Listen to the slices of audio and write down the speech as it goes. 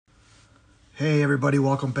Hey everybody,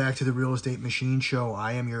 welcome back to the Real Estate Machine Show.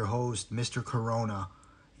 I am your host, Mr. Corona.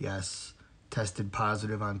 Yes, tested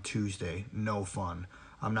positive on Tuesday. No fun.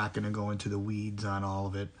 I'm not going to go into the weeds on all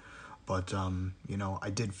of it, but I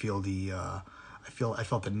did feel I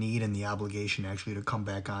felt the need and the obligation actually to come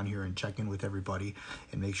back on here and check in with everybody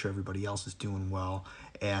and make sure everybody else is doing well,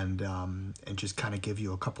 and just kind of give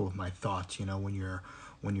you a couple of my thoughts.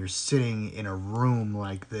 When you're sitting in a room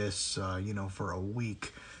like this, for a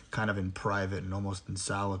week, kind of in private and almost in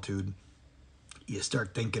solitude, you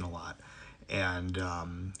start thinking a lot. And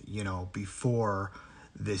before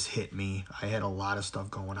this hit me, I had a lot of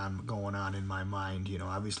stuff going on in my mind.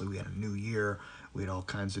 Obviously we had a new year, we had all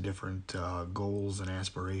kinds of different goals and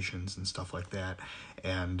aspirations and stuff like that,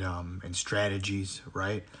 and strategies,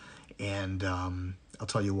 right? And I'll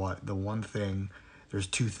tell you what, there's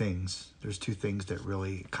two things that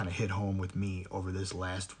really kind of hit home with me over this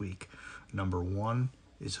last week. Number one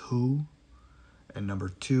is who, and number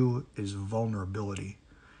two is vulnerability.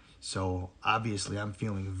 So obviously I'm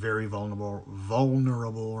feeling very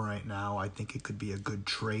vulnerable right now. I think it could be a good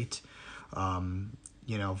trait, from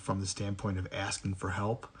the standpoint of asking for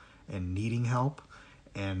help and needing help.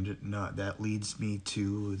 And that leads me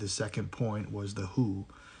to the second point, was the who.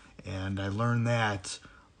 And I learned that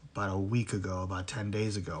about a week ago, about 10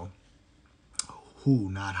 days ago.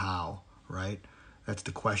 Who, not how, right? That's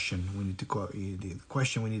the question the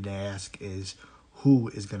question we need to ask is, who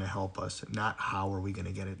is going to help us, not how are we going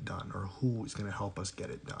to get it done, or who is going to help us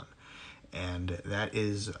get it done. And that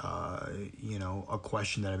is, a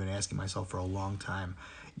question that I've been asking myself for a long time.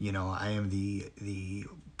 I am the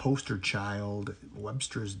poster child,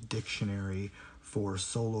 Webster's dictionary for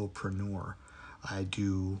solopreneur. I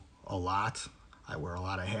do a lot. I wear a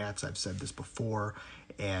lot of hats. I've said this before,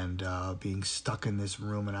 and being stuck in this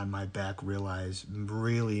room and on my back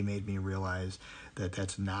really made me realize that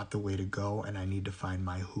that's not the way to go, and I need to find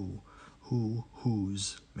my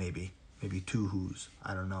who's, maybe two who's,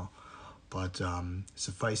 I don't know. But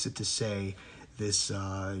suffice it to say, this,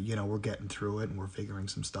 we're getting through it and we're figuring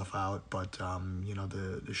some stuff out. But,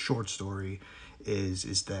 the short story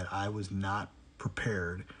is that I was not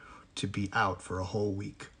prepared to be out for a whole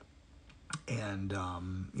week. And,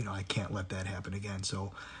 I can't let that happen again.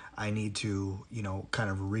 So I need to, kind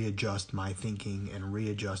of readjust my thinking and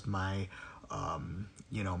readjust my,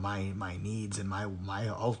 my needs, and my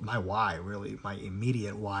why, really. My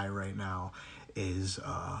immediate why right now is,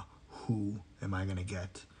 who am I going to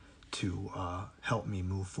get to help me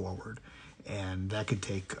move forward. And that could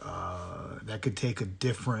take a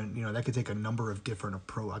different, that could take a number of different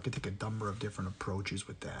approaches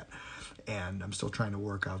with that. And I'm still trying to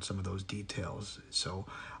work out some of those details. So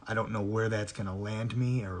I don't know where that's going to land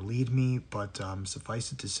me or lead me, but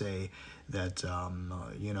suffice it to say that,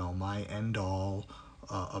 my end all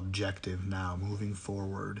objective now moving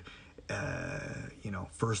forward,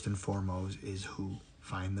 first and foremost is who.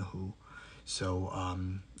 Find the who. So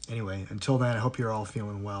anyway, until then, I hope you're all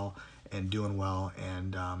feeling well and doing well.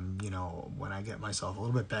 And, when I get myself a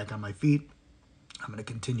little bit back on my feet, I'm going to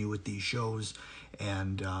continue with these shows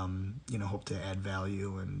and, hope to add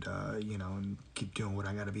value and, and keep doing what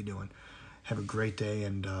I got to be doing. Have a great day,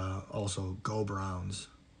 and also go Browns.